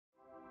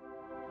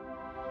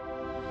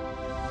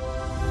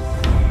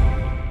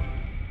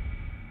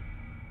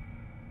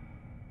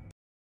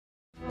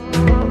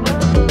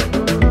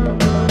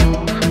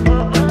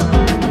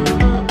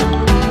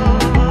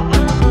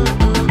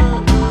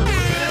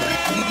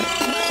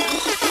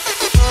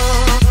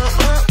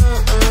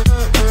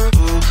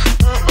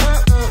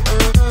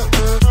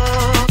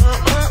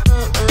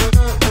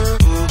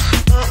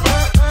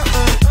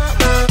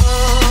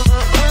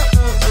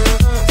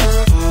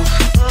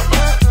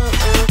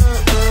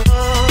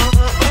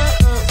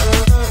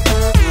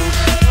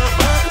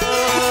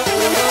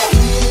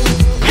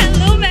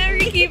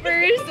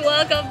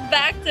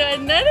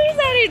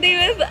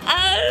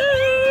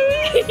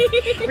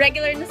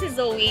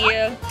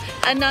we?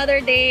 Another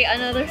day,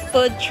 another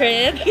food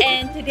trip,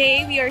 and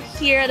today we are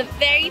here at a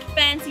very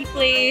fancy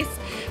place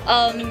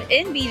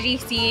in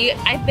BGC.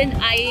 I've been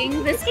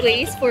eyeing this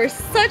place for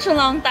such a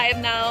long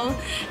time now,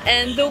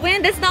 and the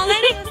wind is not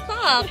letting us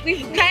stop.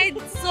 We've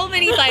tried so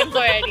many times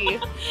already.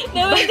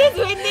 The wind is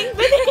winning,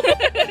 but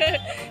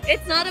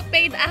it's not a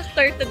paid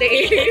actor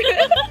today.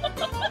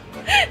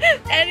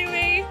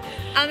 Anyway,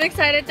 I'm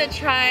excited to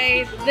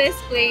try this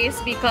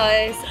place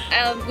because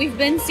we've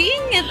been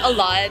seeing it a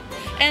lot,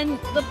 and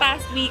the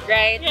past week,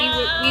 right?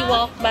 Yeah. We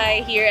walked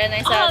by here and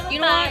I said, you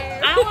know what?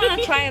 I want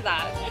to try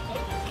that.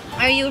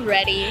 Are you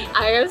ready?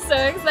 I am so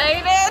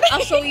excited.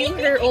 I'll show you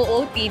her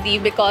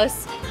OOTD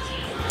because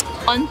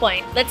on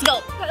point. Let's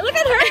go. Look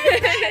at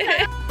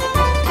her.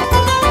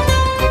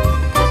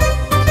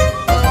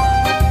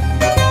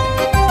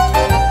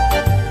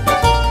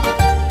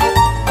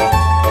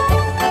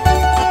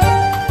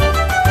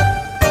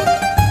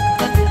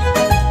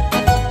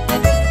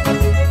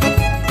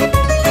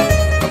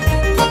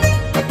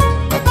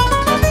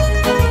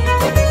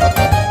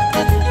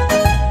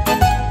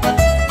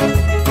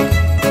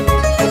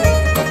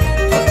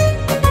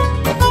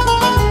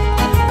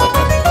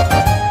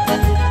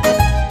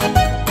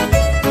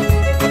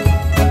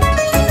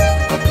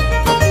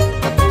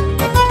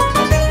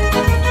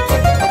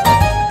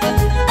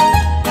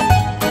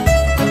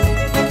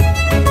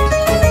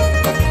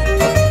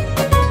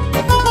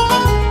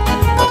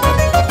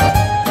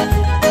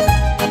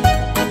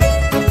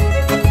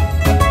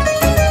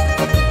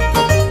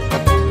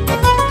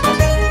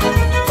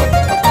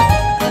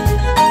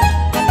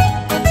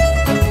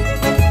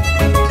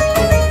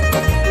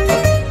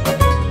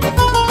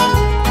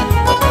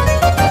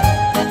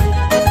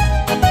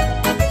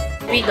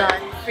 We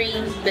got free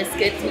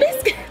biscuits.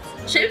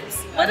 Chips?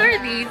 What are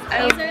these? I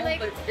don't know, like,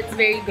 but it's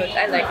very good.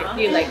 I like it.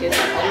 Do you like it?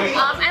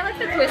 I like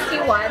the twisty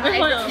one.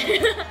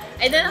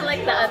 I didn't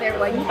like the other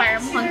one, yung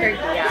parang hunter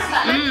dia.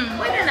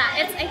 Why not?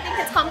 I think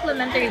it's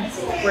complimentary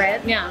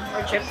bread,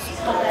 or chips,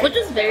 Which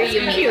is very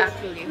unique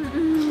actually.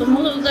 So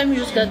most of the time you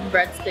just get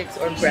breadsticks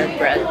or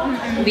bread.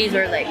 These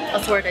are like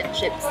assorted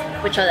chips,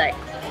 which I like.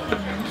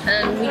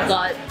 And we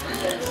got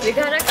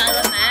a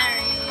calamari.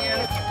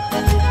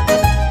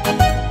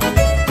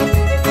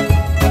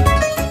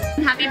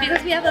 I'm happy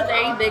because we have a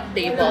very big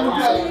table,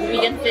 so we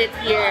can fit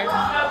here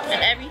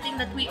and everything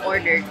that we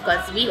ordered,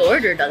 because we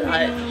ordered a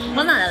lot.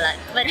 Well, not a lot,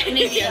 but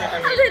maybe a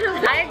little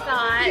bit. I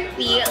got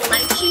the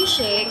lychee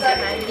shake,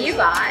 and then you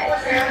got.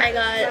 I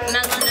got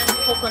melon and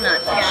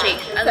coconut shake.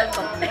 I love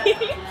coconut.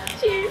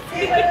 Cheers.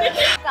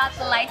 Got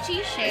the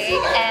lychee shake,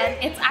 and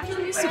it's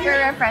actually super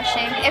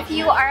refreshing. If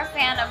you are a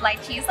fan of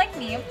lychees like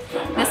me,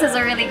 this is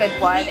a really good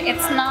one.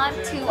 It's not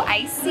too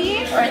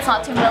icy or it's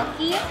not too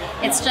milky.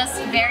 It's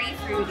just very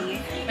fruity,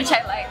 which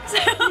I like. So,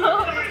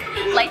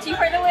 lychee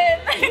for the win.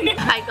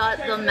 I got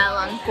the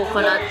melon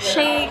coconut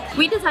shake.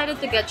 We decided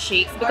to get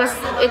shakes because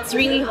it's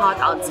really hot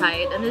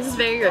outside and this is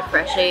very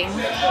refreshing.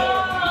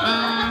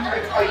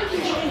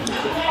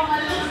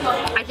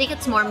 I think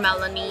it's more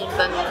melony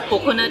than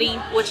coconutty,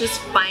 which is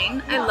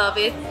fine. I love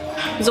it.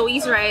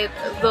 Zoe's right,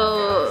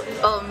 the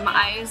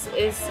ice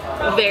is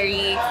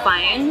very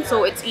fine,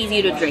 so it's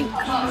easy to drink.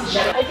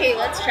 Okay,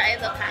 let's try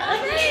the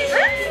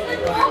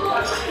calamari.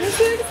 I'm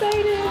so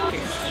excited.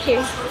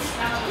 Cheers.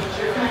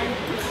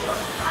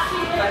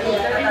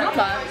 Not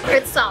bad.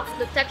 It's soft.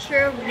 The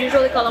texture of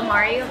usually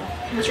calamari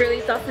is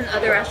really tough in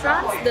other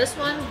restaurants. This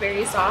one's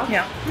very soft.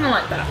 Yeah, I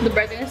like that. the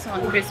breading is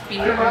not crispy.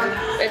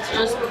 It's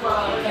just,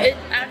 it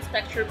adds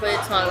texture, but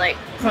it's not like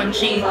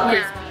crunchy,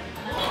 crispy.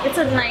 It's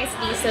a nice,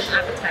 decent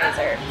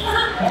appetizer.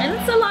 And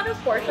it's a lot of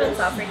portions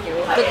offered you.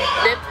 The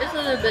dip is a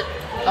little bit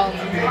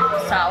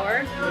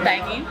sour,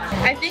 tangy.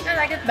 I think I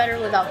like it better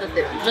without the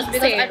dip, just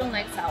because Same. I don't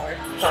like sour.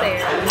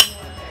 Same.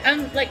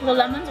 And like the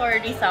lemon's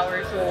already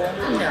sour, so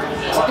No.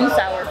 it's too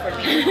sour for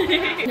me.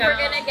 We're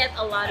gonna get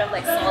a lot of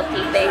like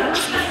salty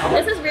things.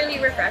 This is really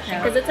refreshing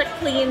because it's a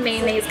clean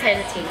mayonnaise kind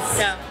of taste.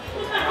 Yeah.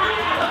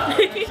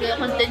 So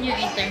continue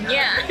eating.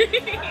 Yeah.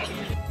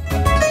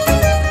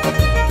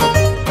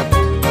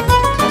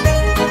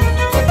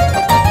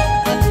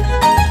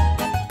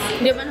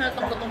 Hindi man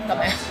halatang gutom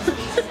kami.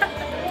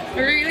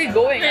 We're really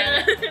going.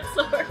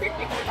 Sorry.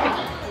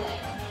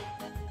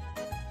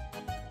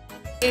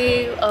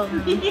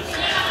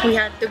 We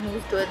had to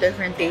move to a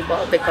different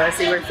table because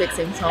they were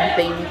fixing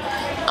something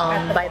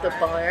by the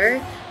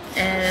bar,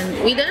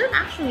 and we didn't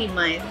actually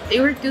mind. They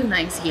were too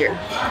nice here.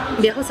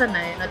 Hindi ako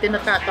sanay na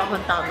tinatrato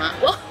akong tama.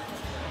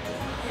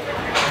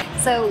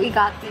 So we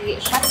got the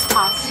chef's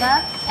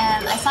pasta,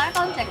 and I saw it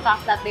on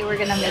TikTok that they were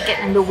gonna make it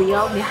in the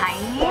wheel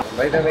behind me.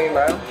 By the way,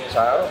 ma'am,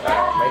 ciao.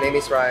 My name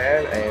is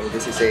Ryan, and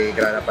this is a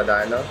grana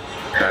padano.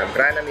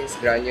 Grana means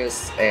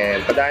granus,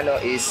 and padano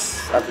is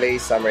a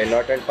place somewhere in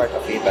northern part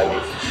of Italy.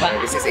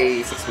 And this is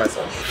a 6 months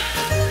old.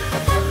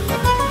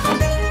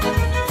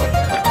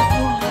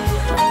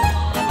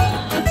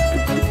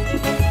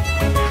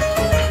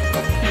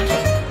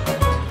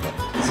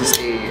 This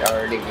is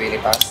our linguine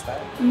pasta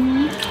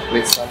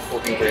with some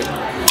cooking cream.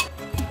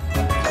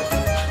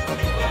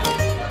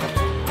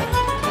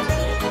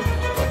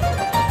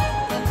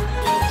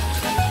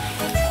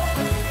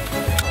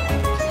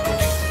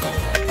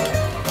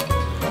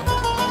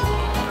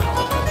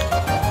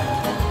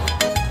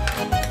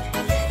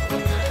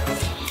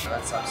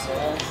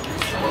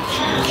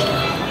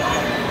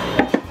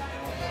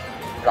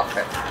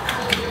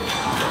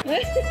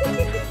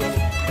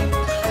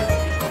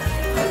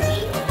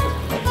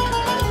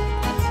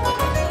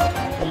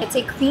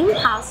 a cream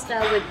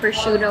pasta with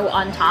prosciutto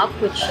on top,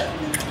 which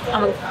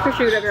I'm a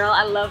prosciutto girl.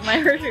 I love my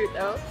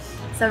prosciutto.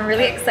 So I'm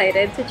really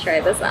excited to try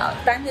this out.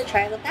 Time to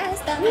try the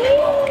pasta.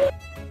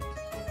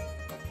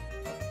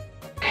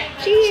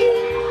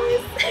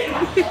 Cheers!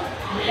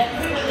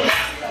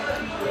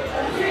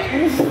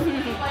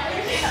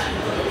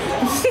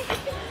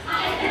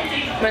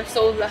 My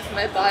soul left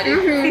my body.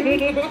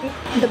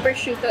 The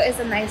prosciutto is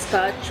a nice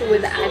touch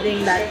with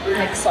adding that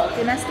like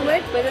saltiness to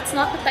it, but it's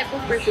not the type of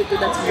prosciutto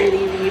that's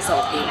really, really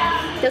salty.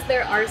 Because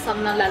there are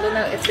some na lalo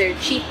na if they're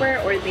cheaper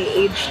or they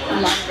aged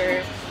longer,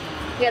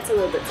 it gets a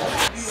little bit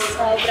salty.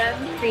 Sobrang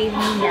creamy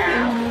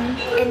niya.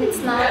 And it's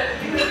not,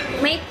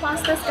 may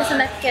pastas kasi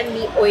that can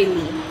be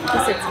oily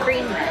because it's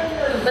cream na.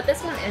 But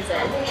this one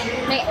isn't.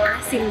 May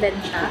asim din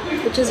siya,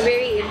 which is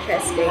very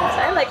interesting. So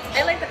I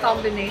like the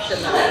combination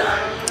of it.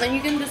 And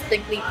you can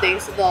distinctly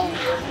taste the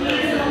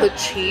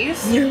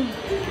cheese.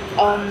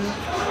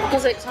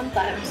 Because like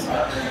sometimes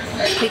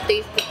you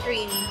taste the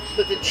cream,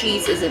 but the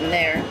cheese isn't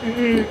there.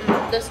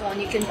 This one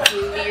you can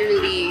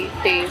clearly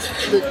taste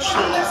the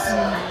cheese,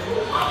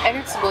 and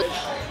it's good.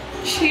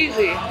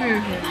 Cheesy.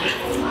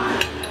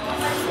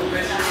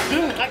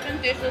 I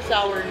can taste the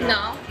sour.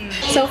 No?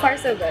 So far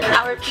so good.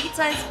 Our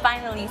pizza is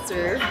finally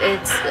served.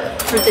 It's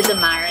frutti di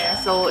mare,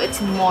 so it's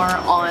more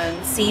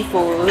on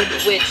seafood,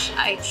 which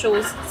I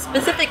chose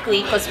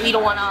specifically because we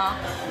don't wanna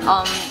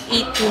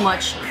eat too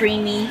much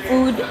creamy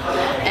food,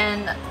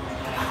 and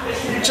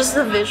just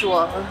the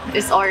visual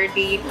is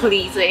already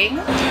pleasing.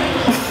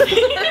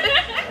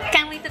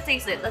 Can't wait to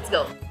taste it. Let's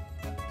go.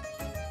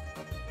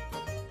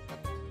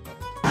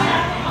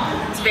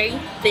 It's very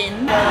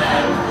thin.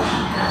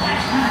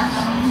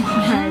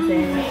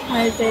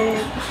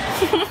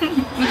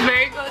 It's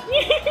very good.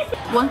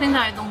 One thing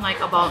that I don't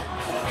like about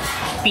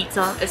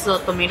pizza is the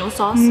tomato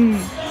sauce.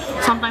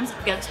 Sometimes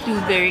it gets too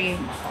very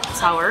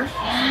sour.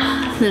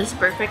 This is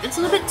perfect. It's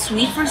a little bit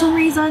sweet for some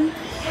reason.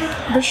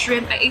 The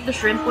shrimp, I ate the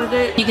shrimp with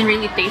it. You can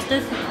really taste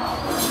it.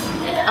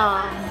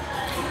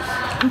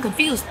 I'm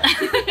confused.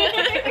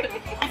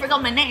 I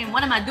forgot my name.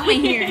 What am I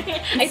doing here?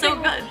 It's so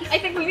good. I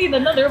think we need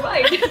another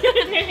bite.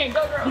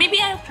 Go girl. Maybe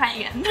I'll try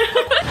again.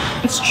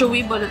 It's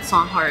chewy, but it's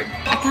not hard.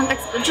 I can't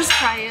just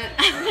try it.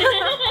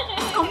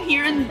 Just come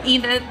here and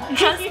eat it.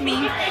 Trust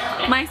me.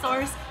 My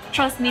source.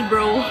 Trust me,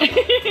 bro. I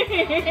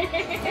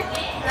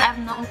have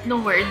no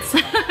words.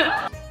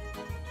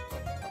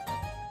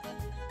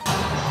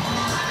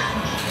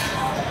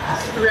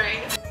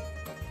 Right.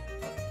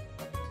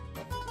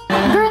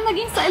 Girl,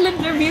 naging silent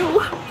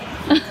review.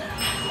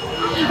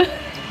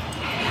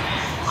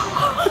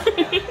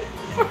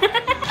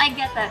 I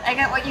get that. I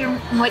get what you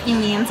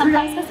mean.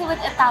 Sometimes kasi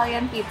with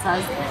Italian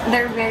pizzas,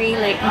 they're very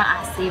like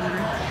maasim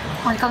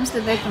when it comes to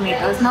their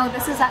tomatoes. No,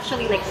 this is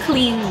actually like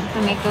clean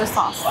tomato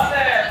sauce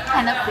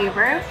kind of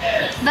flavor.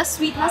 The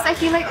sweetness, I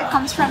feel like it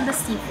comes from the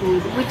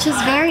seafood, which is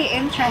very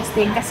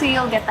interesting kasi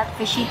you'll get that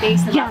fishy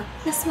taste. Yeah.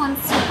 This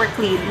one's super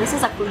clean. This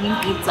is a clean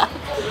pizza.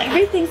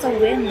 Everything's a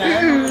win,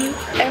 man.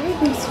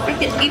 Everything's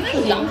freaking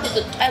even down to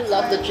the. I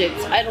love the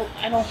chips. I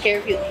don't care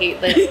if you hate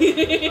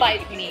it.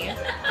 Fight me.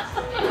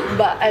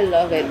 But I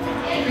love it.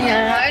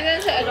 Yeah, I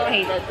don't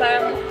hate it.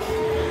 But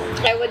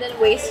I wouldn't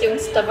waste yung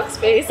stomach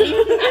space.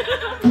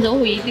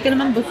 Zoe, di ka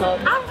naman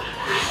busog.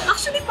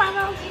 Actually,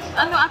 parang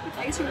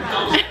appetizer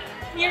na.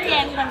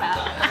 Merienda na.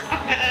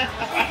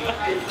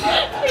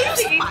 I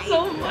ate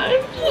so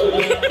much.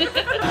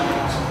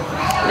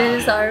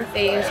 This is our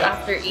face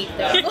after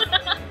eating.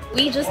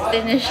 We just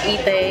finished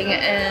eating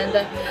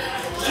and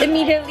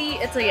immediately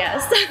it's a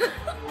yes.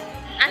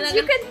 As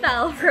you can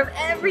tell from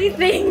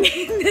everything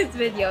in this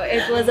video,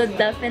 it was a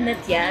definite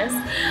yes.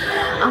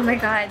 Oh my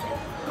god.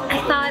 I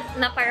thought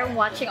na parang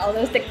watching all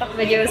those TikTok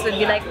videos would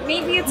be like,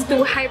 maybe it's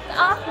too hyped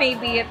up,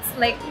 maybe it's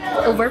like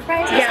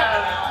overpriced.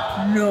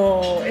 Yeah.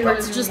 No.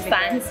 It's just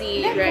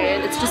fancy, right?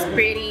 It's just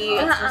pretty,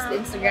 it's just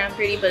Instagram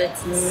pretty, but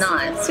it's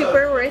not.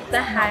 Super worth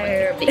the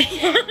hype.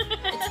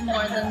 It's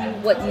more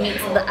than what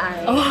meets the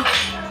eye. Oh,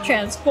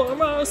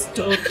 Transformers.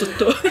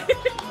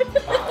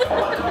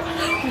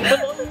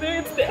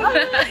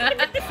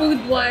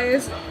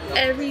 Food-wise,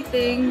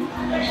 everything,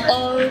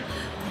 all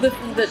the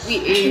food that we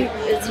ate,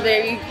 it's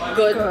very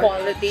good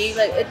quality.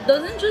 Like, it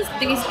doesn't just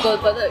taste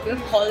good, but the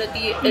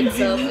quality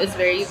itself is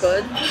very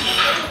good.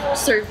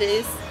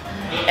 Service,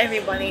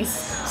 everybody's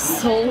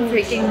so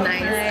freaking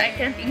nice. I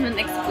can't even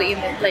explain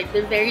it. Like,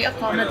 they're very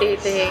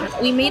accommodating.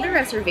 We made a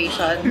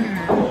reservation,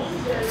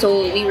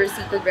 so we were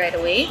seated right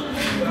away.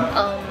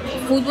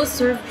 Food was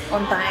served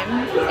on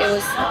time. It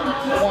was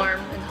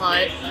warm and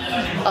hot.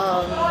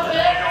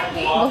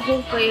 The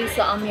whole place,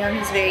 the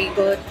ambiance is very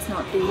good. It's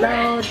not too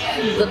loud.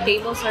 The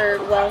tables are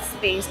well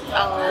spaced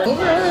out.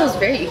 Overall, it was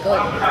very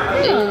good.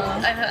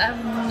 I have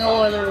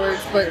no other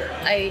words, but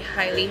I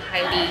highly,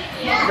 highly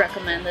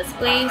recommend this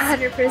place.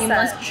 100%. You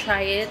must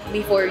try it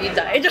before you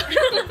die.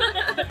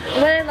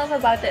 What I love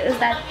about it is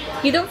that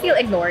you don't feel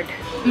ignored.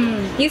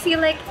 You feel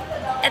like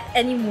at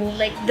any move,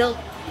 like they'll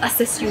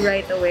assist you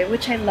right away,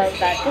 which I love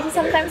that because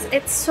sometimes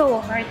it's so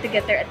hard to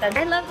get their attention.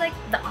 I love like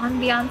the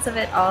ambiance of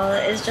it all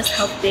is just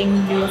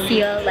helping you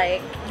feel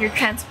like you're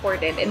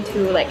transported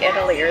into like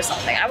Italy or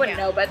something. I wouldn't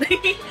know, but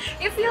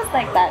it feels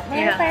like that.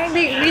 Yeah.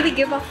 They really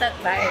give off that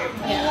vibe.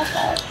 I love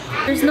that.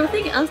 There's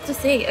nothing else to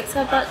say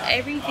except that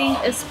everything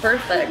is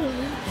perfect.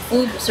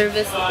 Food,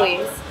 service,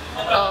 place.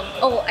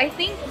 Oh, I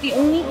think the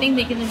only thing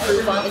they can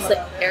improve on is like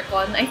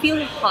aircon. I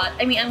feel hot.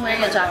 I mean, I'm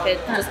wearing a jacket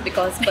just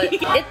because, but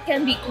it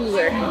can be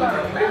cooler.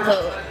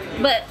 So,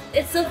 but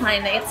it's still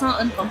fine. Like, it's not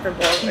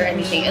uncomfortable or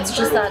anything. It's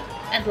just that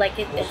I'd like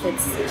it if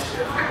it's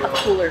a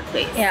cooler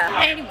place. Yeah.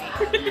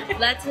 Anyway,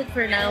 that's it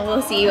for now.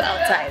 We'll see you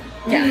outside.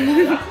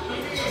 Yeah.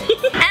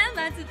 And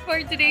that's it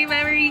for today,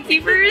 Memory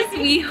Keepers.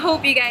 We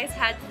hope you guys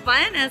had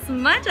fun as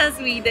much as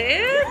we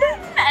did.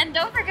 And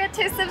don't forget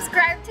to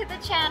subscribe to the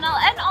channel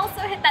and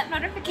also hit that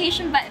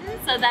notification button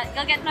so that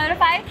you'll get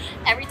notified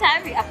every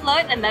time we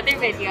upload another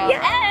video.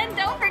 Yeah. And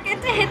don't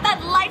forget to hit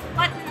that like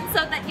button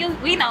so that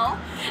we know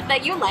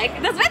that you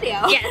like this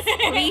video. Yes,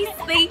 please.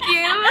 Thank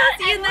you.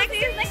 See you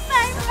next